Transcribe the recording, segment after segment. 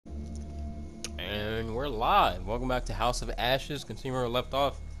And we're live. Welcome back to House of Ashes. Continue where we left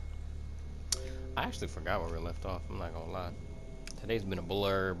off. I actually forgot where we left off. I'm not gonna lie. Today's been a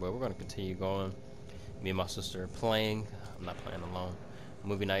blur, but we're gonna continue going. Me and my sister are playing. I'm not playing alone.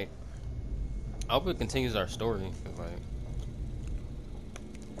 Movie night. I hope it continues our story. 'Cause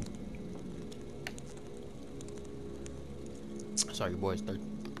like, sorry, your boy's third.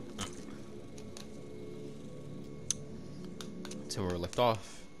 Until where we left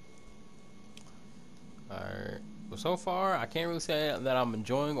off. Alright. Well, so far, I can't really say that I'm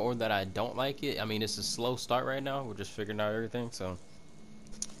enjoying or that I don't like it. I mean, it's a slow start right now. We're just figuring out everything, so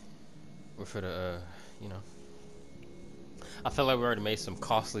we're for the, you know. I feel like we already made some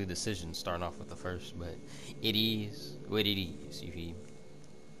costly decisions starting off with the first, but it is what it is, you feel?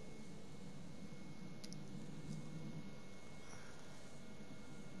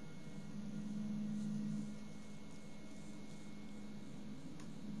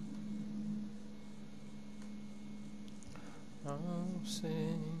 I'll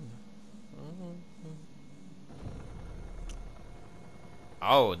sing.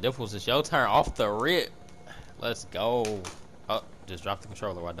 Oh, Dimples, it's your turn off the rip. Let's go. Oh, just drop the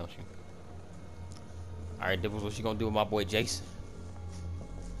controller, why don't you? Alright, Dimples, what you gonna do with my boy Jason?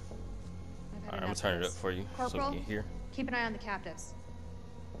 Alright, I'm gonna turn it up for you so you can hear. Keep an eye on the captives.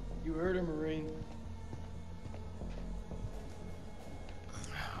 You heard her, Marine.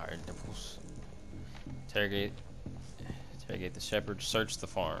 Alright, Dimples. Interrogate the shepherd, search the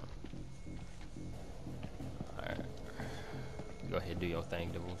farm. Alright. Go ahead, do your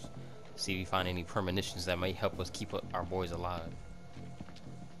thing, Dimples. See if you find any premonitions that may help us keep our boys alive.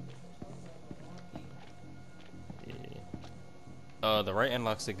 Yeah. The right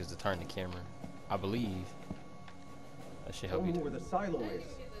analog stick is to turn the camera. I believe. That should help you. Where the silo is.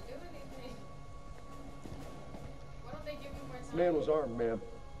 Man was armed, ma'am.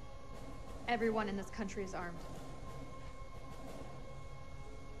 Everyone in this country is armed.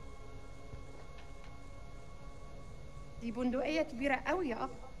 دي بندقية كبيرة قوي يا أخ.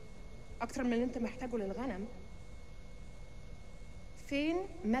 أكتر من اللي أنت محتاجه للغنم. فين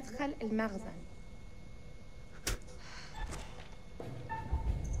مدخل المخزن؟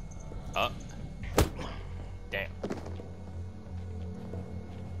 Damn.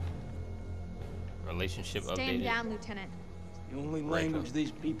 Relationship updated. Stand down, Lieutenant. The only language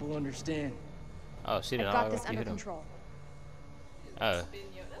these people understand. Oh, she didn't. I've got this under control. Oh.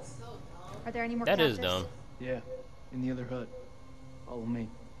 Are there any more That captives? is dumb. Yeah, in the other hut. Follow me.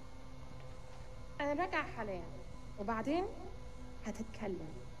 أنا راجع حاليا. وبعدين هتتكلم.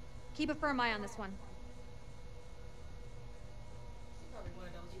 Keep a firm eye on this one.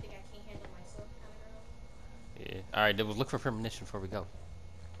 Yeah. All right, Dimples, look for premonition before we go.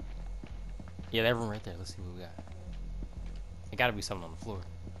 Yeah, that room right there. Let's see what we got. It gotta be something on the floor.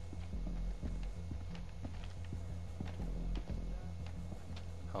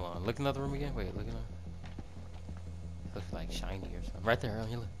 Hold on. Look in the other room again. Wait, look in the. It looks like shiny or something. Right there.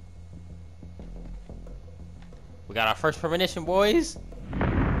 Here, look. We got our first premonition, boys.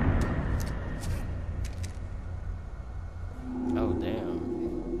 Oh, damn.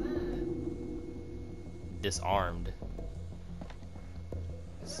 Disarmed.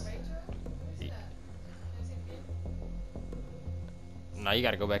 Yeah. Now you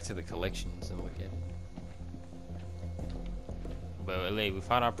gotta go back to the collections and look at it. But hey, we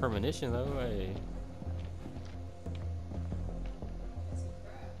found our premonition though. Hey.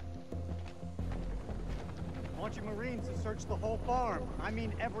 I want you Marines to search the whole farm. I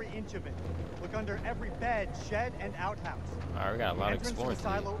mean every inch of it. Look under every bed, shed, and outhouse. Alright, we got a lot of exploring. The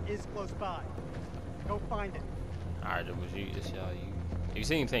silo is close by. Go find it. Alright, it was you. It's y'all. You. If you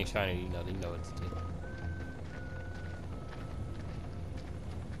see anything shiny, you know what to do.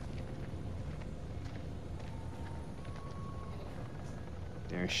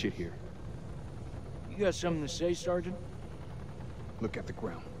 There ain't shit here. You got something to say, Sergeant? Look at the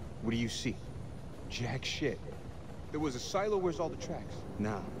ground. What do you see? Jack shit. There was a silo. Where's all the tracks?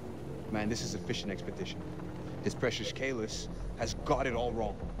 Nah. Man, this is a fishing expedition. His precious Kalis has got it all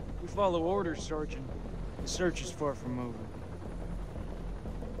wrong. We follow orders, Sergeant. The search is far from over.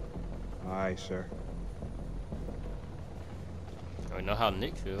 Aye, sir. I know how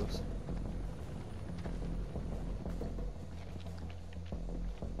Nick feels.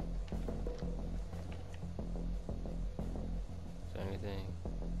 Is there anything?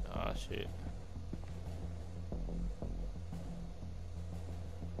 Oh shit.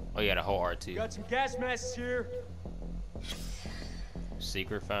 Oh yeah, the whole R2. Got some gas masks here.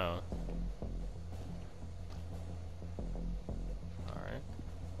 Secret found. Alright.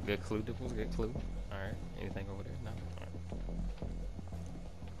 Good clue, Dimples, good clue. Alright. Anything over there? No? Alright.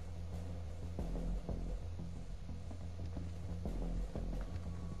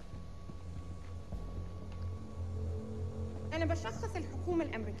 أنا بشخص الحكومة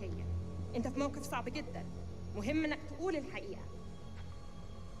الأمريكية. أنت في موقف صعب جدا. مهم إنك تقول الحقيقة.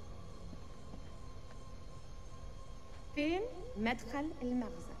 فين مدخل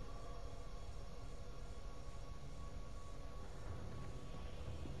المخزن؟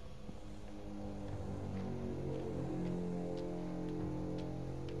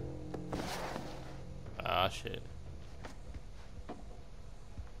 Ah, shit.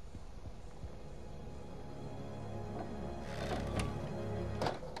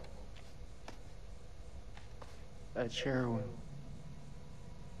 That's heroin.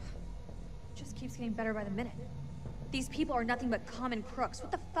 Just keeps getting better by the minute. These people are nothing but common crooks.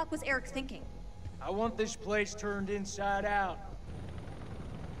 What the fuck was Eric thinking? I want this place turned inside out.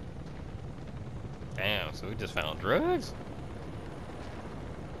 Damn, so we just found drugs?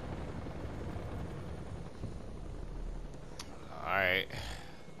 Alright.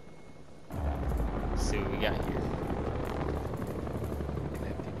 Let's see what we got here.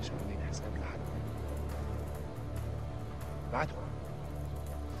 الكلاب دي مش عاملين حساب لحد. بعده.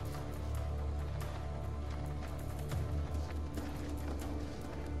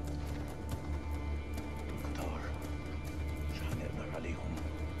 القطار مش هنقدر عليهم.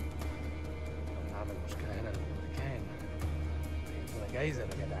 لو نعمل مشكلة هنا للأمريكان هيدونا جايزة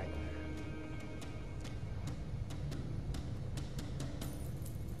لجدعين.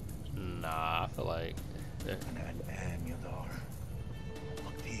 Nah, I feel like أنا قلقان يا دار.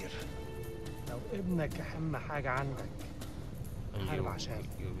 هما كتير. لو ابنك أهم حاجة عندك. حارب عشان.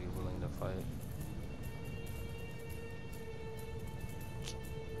 you'll be willing to fight.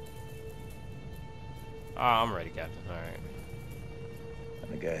 Ah, I'm ready, Captain. Alright.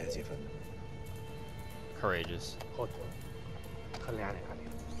 أنا جاهز يا فندم. Courageous. خد. خلي عينك عليه.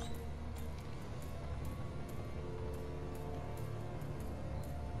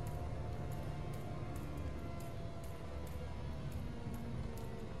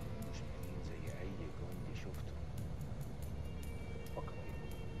 مشكلين زي أي جندي شفته. فكر إيه؟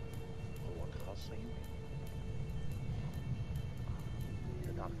 قوات خاصة يمكن.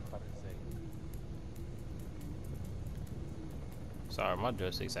 أنت تعرف الفرق إزاي؟ Sorry, my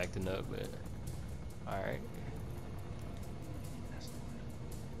joystick's acting up, but alright. الناس دول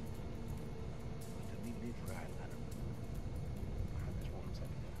مهتمين بيه في راعي الغنم. محدش مهم سابق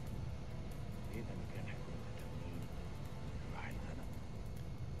ده. ليه الأمريكان هيكونوا مهتمين براعي الغنم؟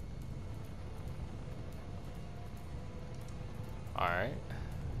 Alright.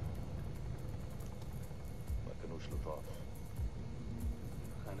 ما كانوش لطاف.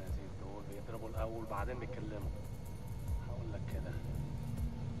 الخنازير دول بيضربوا الأول بعدين بيتكلموا. هقول لك كده.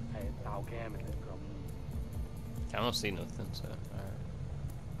 هيدفعوا جامد للجرام. I don't see nothing, so alright.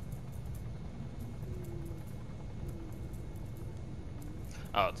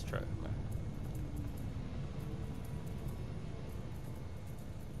 Oh, it's a truck.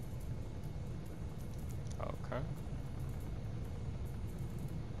 Okay.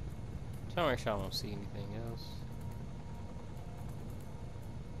 Tell me, make sure I don't see anything else.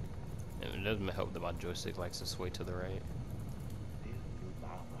 And it doesn't help that my joystick likes to sway to the right.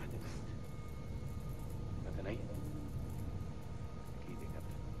 معاهم واحدة بنت. مدنية؟ أكيد يا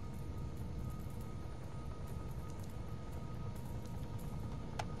كابتن.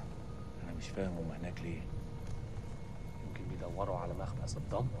 أنا مش فاهم هما هناك ليه. يمكن بيدوروا على مخبأ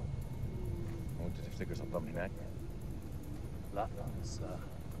صدام. وأنت تفتكر صدام هناك؟ لا بس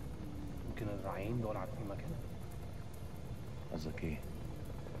يمكن الراعيين دول عارفين مكانه. قصدك إيه؟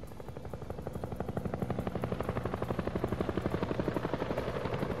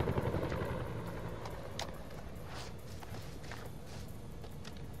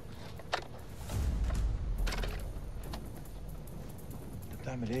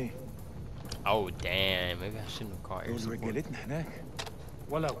 بتعمل ايه؟ Oh damn! Maybe I shouldn't have called air دول support. رجالتنا هناك.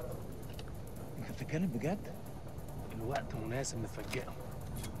 ولو انت بتتكلم بجد؟ الوقت مناسب نفاجئهم.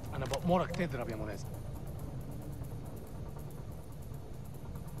 انا بأمرك تضرب يا مناسب.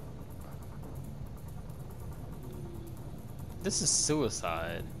 This is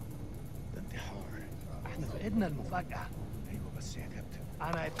suicide. ده انتحار. احنا فقدنا المفاجأة. ايوه بس يا كابتن.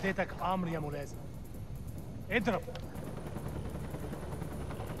 انا اديتك امر يا ملازم. اضرب.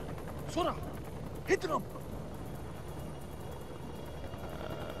 بسرعة. اضرب.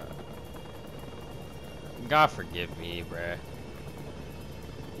 God forgive me, bruh.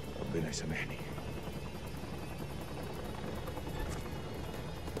 ربنا يسامحني.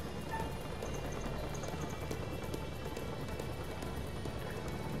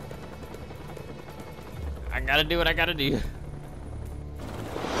 I gotta do what I gotta do.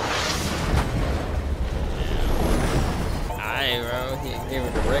 Alright, bro. He gave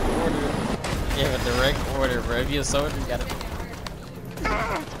a direct order. He gave a direct order, bro. If you're a soldier, you gotta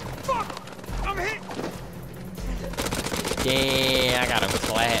Damn, I got him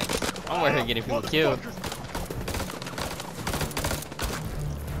clapped. I'm over here getting people killed.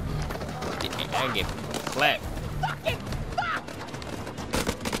 I get clapped.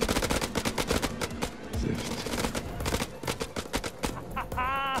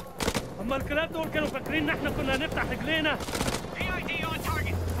 اما الكلاب دول كانوا فاكرين ان احنا كنا هنفتح رجلينا. PID on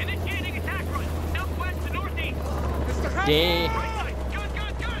target. Initiating attack run. Southwest to northeast. Damn. Good,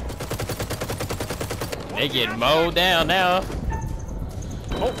 good, good. They get mowed down now.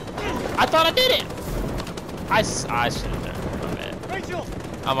 Oh, I thought I did it. I should have done it. My bad. Rachel!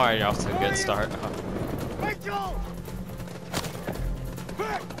 I'm already off to a good start. Rachel!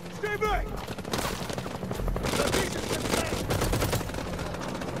 Back! Stay back!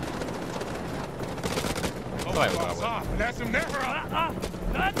 Sorry about that. لازم نهرب.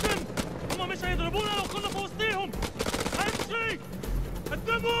 لازم. هم مش هيضربونا لو كنا في وسطيهم. امشي.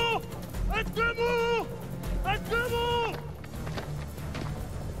 قدموا. قدموا. قدموا.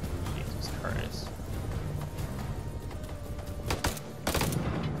 Jesus Christ.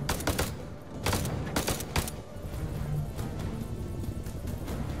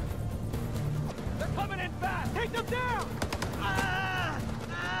 They're coming in fast. Take them down.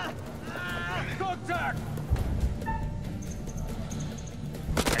 Contact.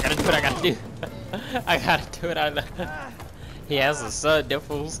 I gotta do what I gotta do. I gotta do what I know. He has a son,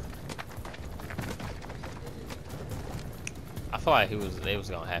 Dimples. I feel like they was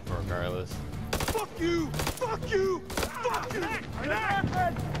gonna happen regardless. Fuck you! Fuck you! Fuck you!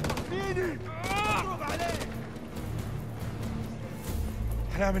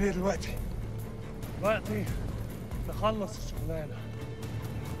 هنعمل ايه دلوقتي؟ دلوقتي نخلص الشغلانة.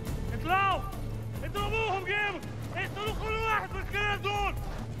 اطلعوا! اضربوهم جامد! اقتلوا كل واحد من الكلاب دول!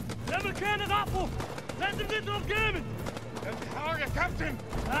 الأمريكان ضعفوا! لازم نضرب جامد! انتحار يا كابتن!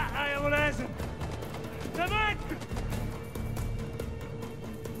 لا يا ابو لازم! تمام!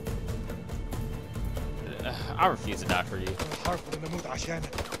 I refuse to die for you. حرف ان اموت عشانك.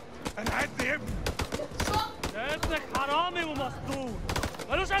 انا عندي ابن. ابنك حرامي ومسطول!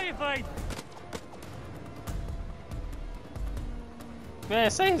 ملوش أي فايدة! Man,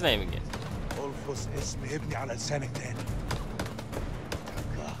 say his name again. الفظ اسم ابني على لسانك تاني.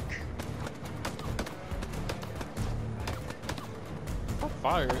 I'm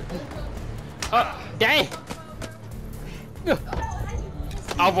fired. Oh, dang!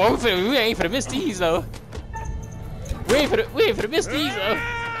 Oh, we ain't for the miss these though. We ain't for the miss these though.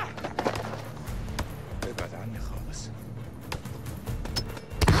 ابعد عني خالص.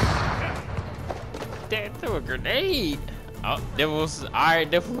 Dad threw a grenade. Oh, Dimples. Alright,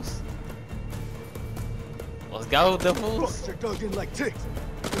 Dimples. Let's go, Dimples. They're dug in like ticks.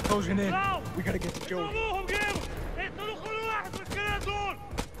 They're closing in. No! We gotta get to Joey. اضربوهم جامد! اقتلوا كل واحد من الكلاب دول!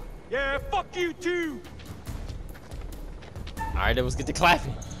 Yeah, fuck you too! Alright, Dimples, get the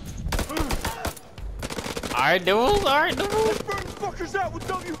clapping. Alright, Dimples. Alright, Dimples. Let's burn the fuckers out with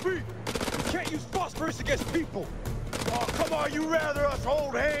WP! You can't use phosphorus against people! Oh, come on, you rather us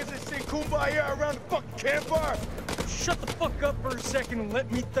hold hands and sing Kumbaya around the fucking campfire? Shut the fuck up for a second and let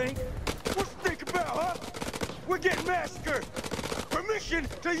me think. What you think about, huh? We're getting massacred! Permission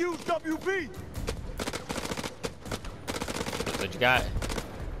to use WP! What you got?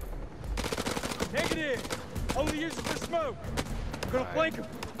 Negative. Only use it for smoke. I'm gonna flank him.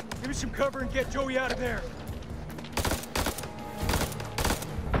 Give me some cover and get Joey out of there.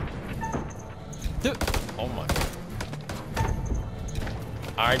 Dude. Oh my god.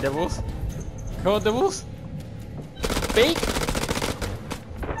 Alright, Dimples. Come on, Dimples. Fake.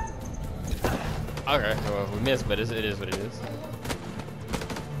 Okay, well, we missed, but it is what it is.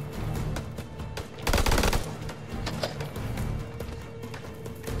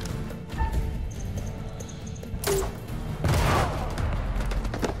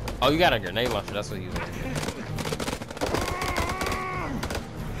 Oh, you got a grenade launcher. That's what he was doing.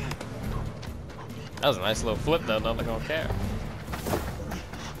 That was a nice little flip, though. Nothing gonna care.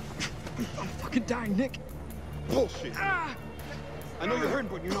 I'm fucking dying, Nick. Bullshit! I know you're hurting,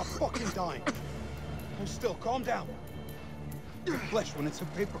 but you're not fucking dying. Hold still, calm down. Your flesh when it's a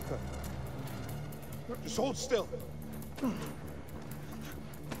paper cut. Just hold still.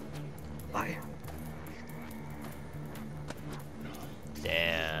 Bye.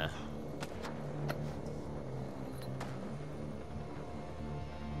 Yeah.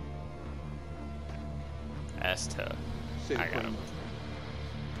 That's tough. I got him.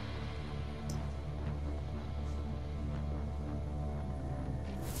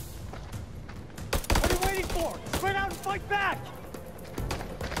 What are you waiting for? Spread out and fight back!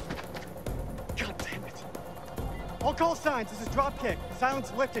 God damn it. All call signs, this is Dropkick.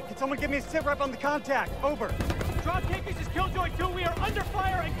 Silence lifted. Can someone give me a sit rep on the contact? Over. Dropkick, this is Killjoy 2. We are under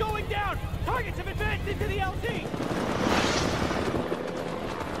fire and going down. Targets have advanced into the LZ.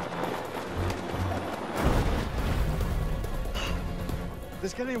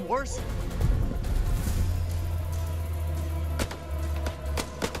 This getting worse?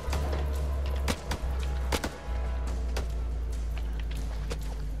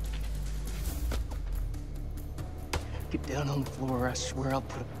 Get down on the floor, I swear I'll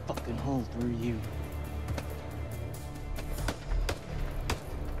put a fucking hole through you.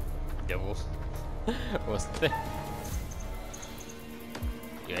 Devils. What's the thing?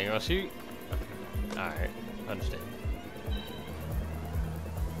 You ain't gonna shoot? Alright, understand.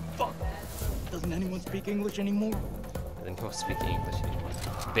 Fuck! Doesn't anyone speak English anymore? Then don't speak English anymore.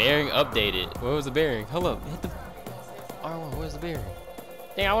 Bearing updated. What was the bearing? Hold up. Hit the R1. Where's the bearing?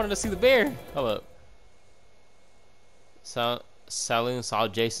 Dang, I wanted to see the bearing. Hold up. Saloon saw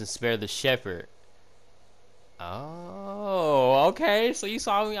Jason spare the shepherd. Oh, okay. So you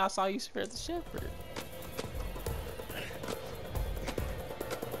saw me. I saw you spare the shepherd.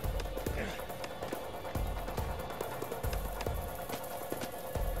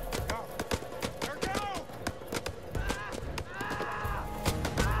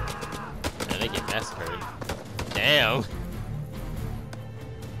 Man, they get massacred. Damn.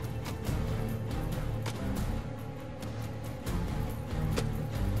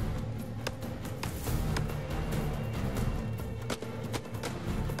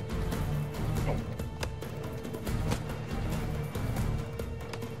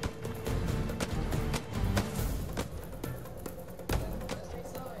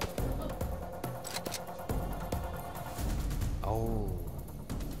 Oh.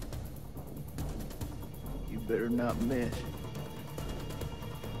 You better not miss.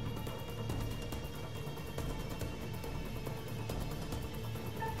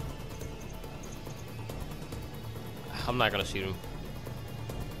 I'm not gonna shoot him.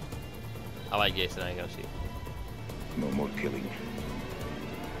 I like Jason, I ain't gonna shoot. No more killing.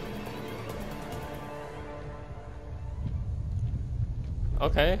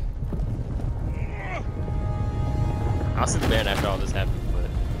 Okay. I'll see the band after all this happens, but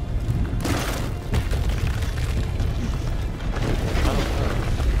I don't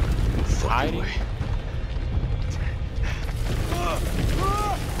know. Hiding?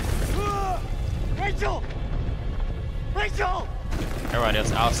 Rachel! Rachel! Everybody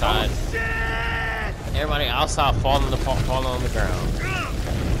else outside. Oh, shit! Everybody outside falling on the ground.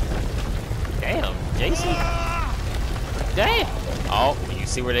 Damn, Jason. Damn. Oh, you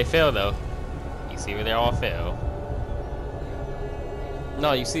see where they fell though. You see where they all fell.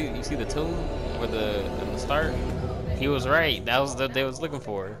 No, you see the tomb where in the start. He was right. That was what they was looking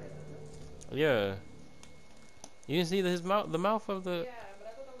for. Yeah. You didn't see the mouth of the. Yeah, but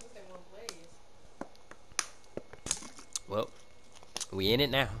I thought that was just in one place. Well, we in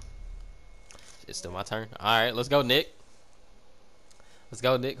it now. It's still my turn. All right, let's go, Nick. Let's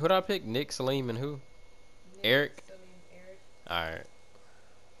go, Nick. Who did I pick? Nick, Salim, and who? Nick, Eric. Salim, Eric. All right.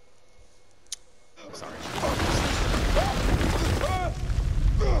 Sorry.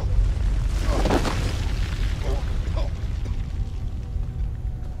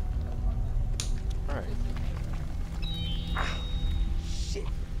 All right. Shit.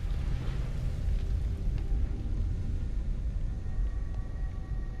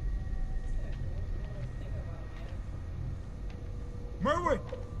 Merwin!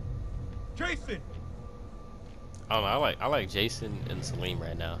 Jason! I don't know. I like Jason and Salim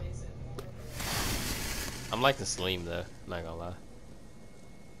right now. I'm liking Salim though. I'm not gonna lie.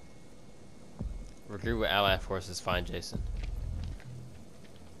 Recruit with allied forces. Find Jason.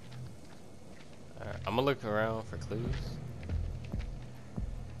 Alright, I'm gonna look around for clues.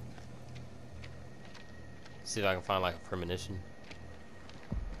 See if I can find like a premonition.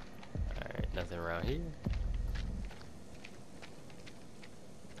 Alright, nothing around here.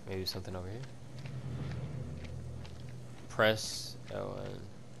 Maybe something over here. Press L1.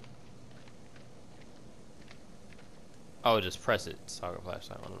 Oh, just press it. Target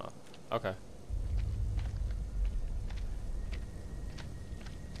flashlight on and off. Okay.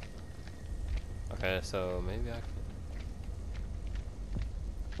 Okay, so maybe I can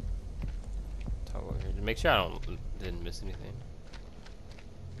talk over here. Make sure I didn't miss anything.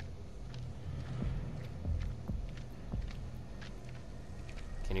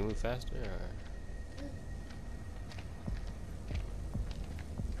 Can you move faster or?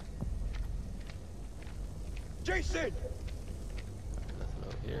 Jason! Nothing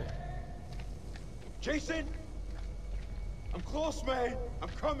over here. Jason! I'm close, man. I'm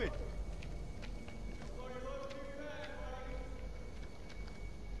coming.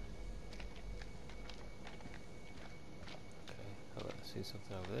 See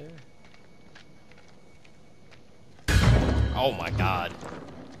something over there. Oh my god.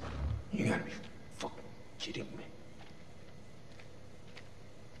 You gotta be fucking kidding me.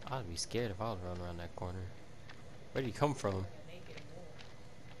 I'd be scared if I was running around that corner. Where did he come from?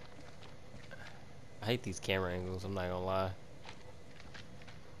 I hate these camera angles, I'm not gonna lie.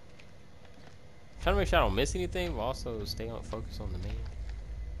 Trying to make sure I don't miss anything, but also stay on focus on the main.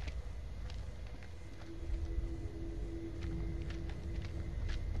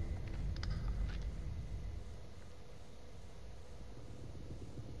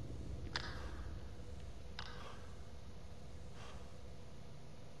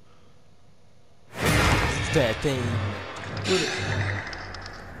 Bad thing.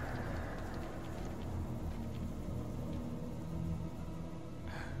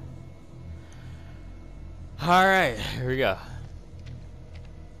 All right, here we go.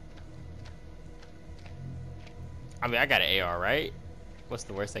 I mean, I got an AR, right? What's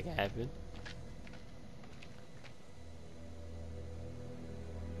the worst that can happen?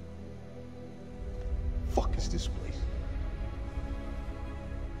 Fuck is this place?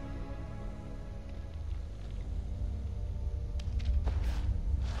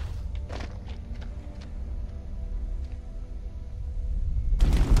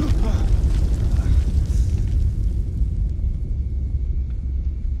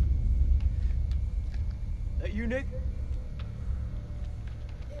 That you, Nick?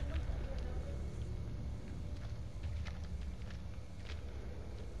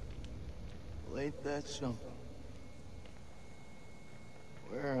 Well, ain't that something?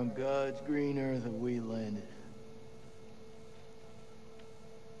 Where on God's green earth have we landed?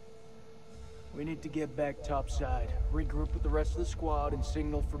 We need to get back topside, regroup with the rest of the squad, and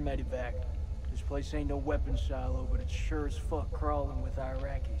signal for medevac. This place ain't no weapon silo, but it's sure as fuck crawling with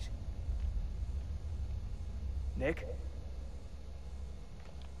Iraqis. Nick?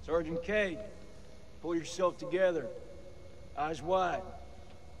 Sergeant K, pull yourself together. Eyes wide.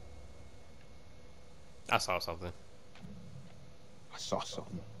 I saw something. I saw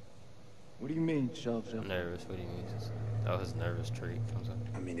something. What do you mean, saw something? Nervous, what do you mean? Oh, his nervous trait comes up.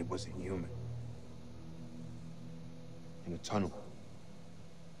 I mean, it wasn't human. In a tunnel.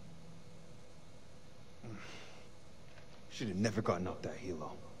 Should have never gotten up that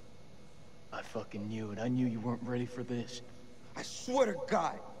helo. I fucking knew it. I knew you weren't ready for this. I swear to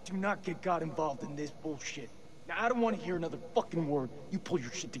God. Do not get God involved in this bullshit. Now, I don't want to hear another fucking word. You pull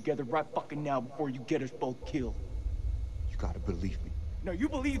your shit together right fucking now before you get us both killed. You gotta believe me. No, you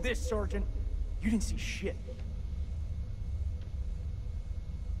believe this, Sergeant. You didn't see shit.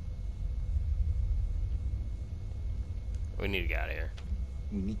 We need to get out of here.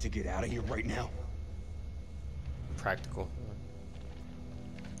 We need to get out of here right now. Practical.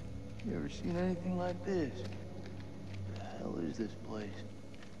 You ever seen anything like this? The hell is this place?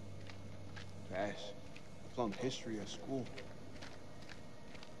 Pass. I flunked history at school.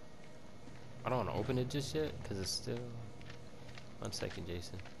 I don't want to open it just yet, because it's still... 1 second,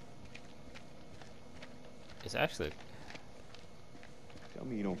 Jason. It's actually... Tell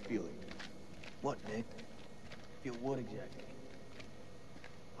me you don't feel it. What, Nick? Feel what exactly?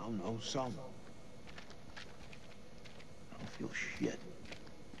 I don't know, some. I don't feel shit.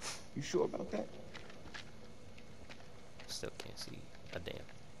 You sure about that? Still can't see a damn.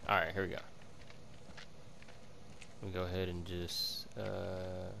 Alright, here we go. We go ahead and just...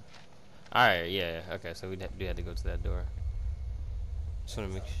 Alright, yeah, okay, so we do have to go to that door. Just want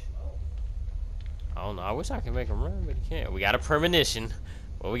to make sure... I don't know, I wish I could make him run, but he can't. We got a premonition.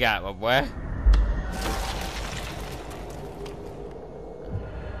 What we got, my boy?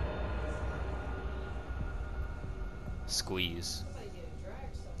 Squeeze.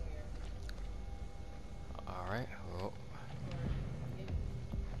 Alright, well.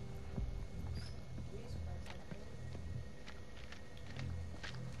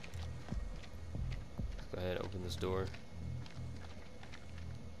 Let's go ahead and open this door.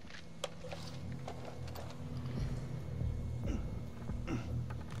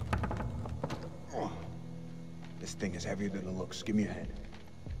 This thing is heavier than it looks. Give me a hand.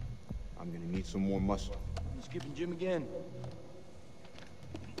 I'm gonna need some more muscle. You skipping gym again?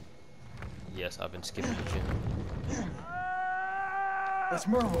 Yes, I've been skipping the gym. Let's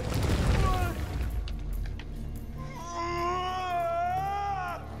move.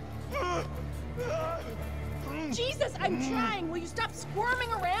 Jesus, I'm trying. Will you stop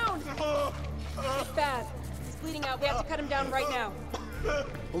squirming around? It's bad. He's bleeding out. We have to cut him down right now.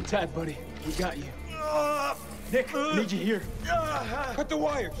 Hold tight, buddy. We got you. Nick, I need you here. Cut the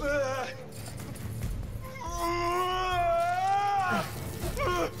wires!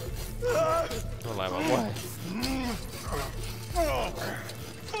 Don't lie, my boy.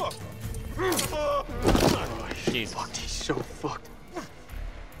 Jesus. Fuck, he's so fucked.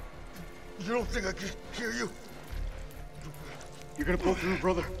 You don't think I can hear you? You're gonna pull through,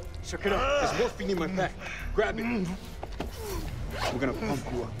 brother. Suck it up. There's morphine in my pack. Grab it. We're gonna pump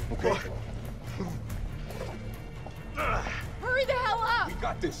you up, okay? Hurry the hell up! We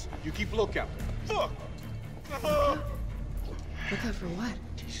got this. You keep lookout. Fuck! Lookout for what?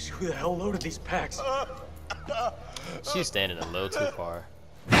 Jesus, who the hell loaded these packs? She's standing a little too far.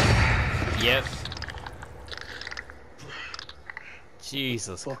 Yep.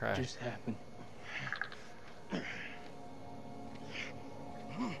 Jesus Fuck Christ. just happened.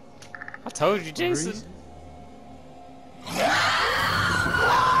 I told you, Jason.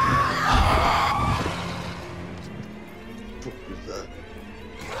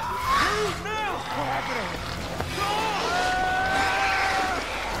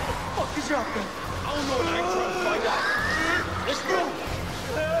 Fuck is up there? I don't know what I ain't trying to find out. Let's go!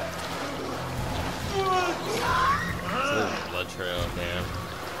 There's a blood trail, damn.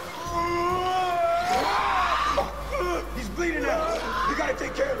 He's bleeding out. You gotta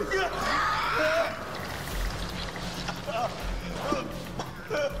take care of this.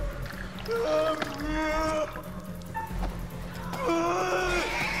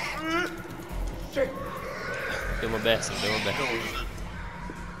 Shit. Do my best. I'm doing my best.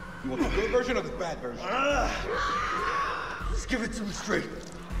 You want the good version or the bad version? Let's give it to him straight.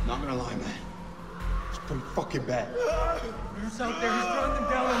 Not gonna lie, man. It's pretty fucking bad. Who's out there? He's throwing them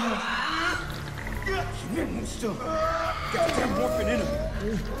down on us. Move still. Goddamn morphine in him.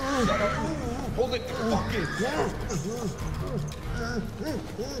 Shut up. Hold it the fuck in.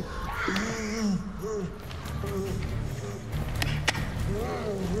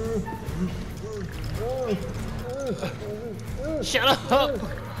 Shut up!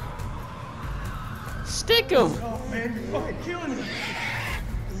 Stick him! Oh, man, you're fucking killing me.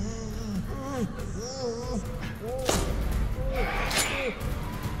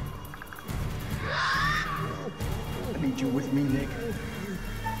 I need you with me, Nick.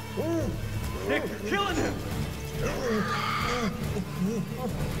 Nick, you're killing him.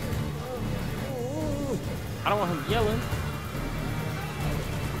 I don't want him yelling.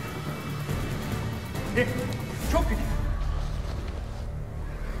 Nick, choking him.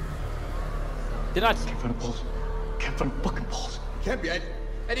 Did I? Can't find a pulse. Can't find a fucking pulse. Can't be. I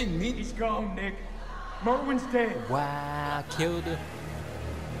didn't mean. He's gone, Nick. Merwin's dead. Wow, killed her.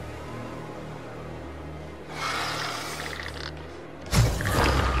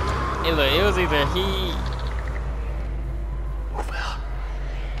 Hey, look, it was either he.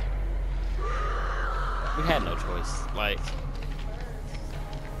 We had no choice. Like,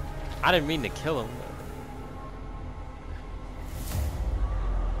 I didn't mean to kill him.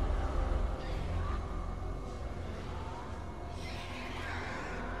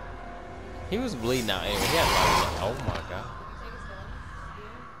 He was bleeding out anyway. He had a lot of, oh my god.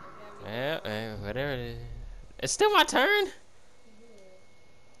 Yeah, whatever it is. It's still my turn.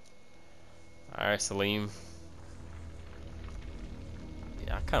 All right, Salim.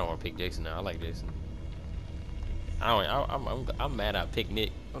 Yeah, I kind of want to pick Jason now. I like Jason. I'm mad I picked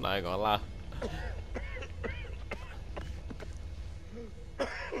Nick. I'm not even gonna lie.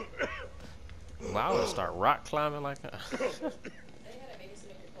 Wow, I would start rock climbing like that.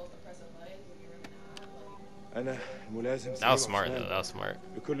 أنا ملازم That was smart though. That was smart.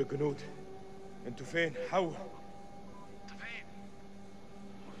 لكل الجنود. أنتوا فين؟ حول.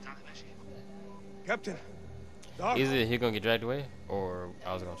 كابتن. Either he gonna get dragged away, or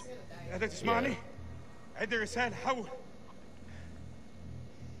I was gonna. قادر تسمعني؟ عد الرسالة حول.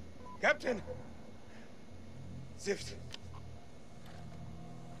 كابتن. زفت.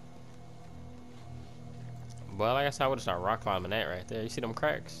 Well, I guess I would have started rock climbing that right there. You see them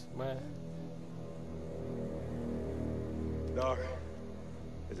cracks, man? دار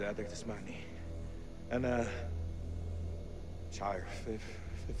إذا قادر تسمعني أنا مش عارف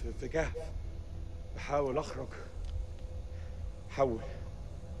في كهف بحاول أخرج حول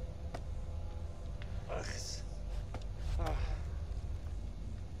أخس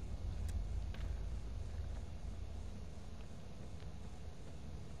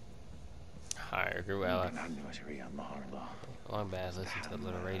Alright, grew well. كان عندي مشاريع النهارده Long bass, listen to a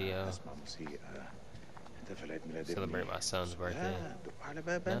little radio. أسمع موسيقى احتفل عيد ميلاد Celebrate my son's birthday. دق على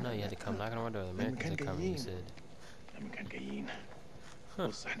باب No, you had to come knocking on our door. The Americans had come, you said. لما كان جايين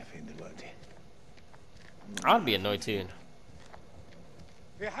بص احنا فين دلوقتي I'd be annoyed too.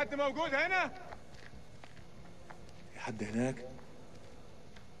 في حد موجود هنا؟ في حد هناك؟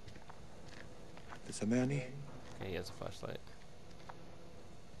 حد سامعني؟ Okay, he has a flashlight.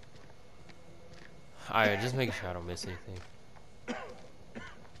 Alright, just making sure I don't miss anything.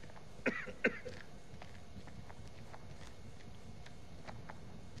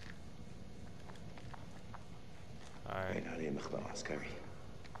 عسكري.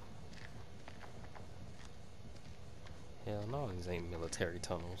 Hell no, these ain't military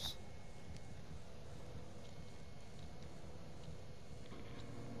tunnels.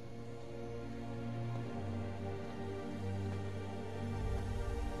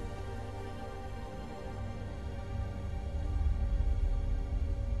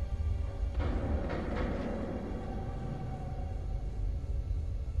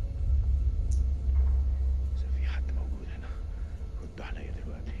 إذا في حد موجود هنا رد عليا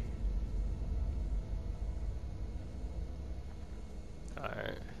دلوقتي.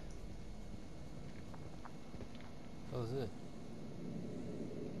 Alright. What was it?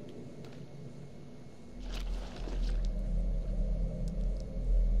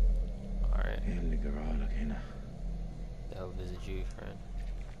 Alright. إيه اللي جرالك هنا؟ They'll visit you, friend.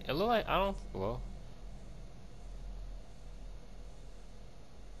 It look like I don't. Well.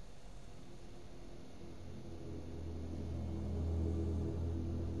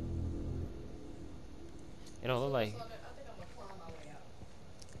 It don't look like. I think I'm gonna climb my way out.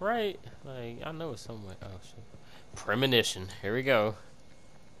 Right. Like, I know it's somewhere. Oh, shit. Premonition. Here we go.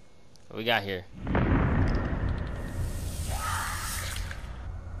 What we got here?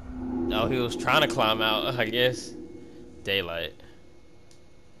 Oh, he was trying to climb out, I guess. Daylight.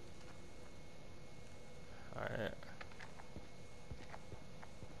 Alright.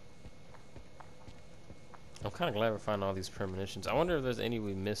 I'm kind of glad we're finding all these premonitions. I wonder if there's any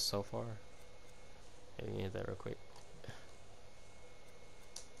we missed so far. Maybe hit that real quick.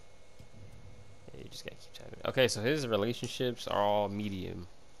 Yeah, you just gotta keep typing. Okay, so his relationships are all medium.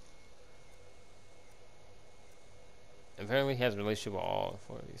 Apparently he has a relationship with all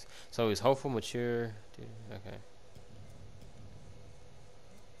four of these. So he's hopeful, mature. Dude, okay.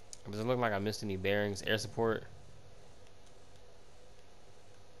 Does it look like I missed any bearings? Air support.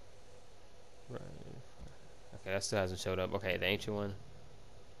 Right. Okay, that still hasn't showed up. Okay, the ancient one.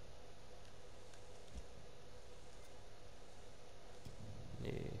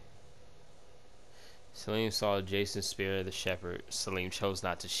 Yeah. Salim saw Jason spear the shepherd. Salim chose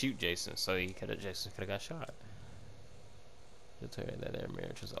not to shoot Jason, so Jason could have got shot. He'll tell you that their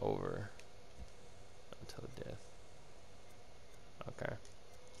marriage was over until death. Okay.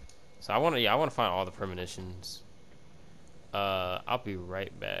 So I want to find all the premonitions. I'll be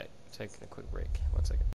right back. Taking a quick break. 1 second.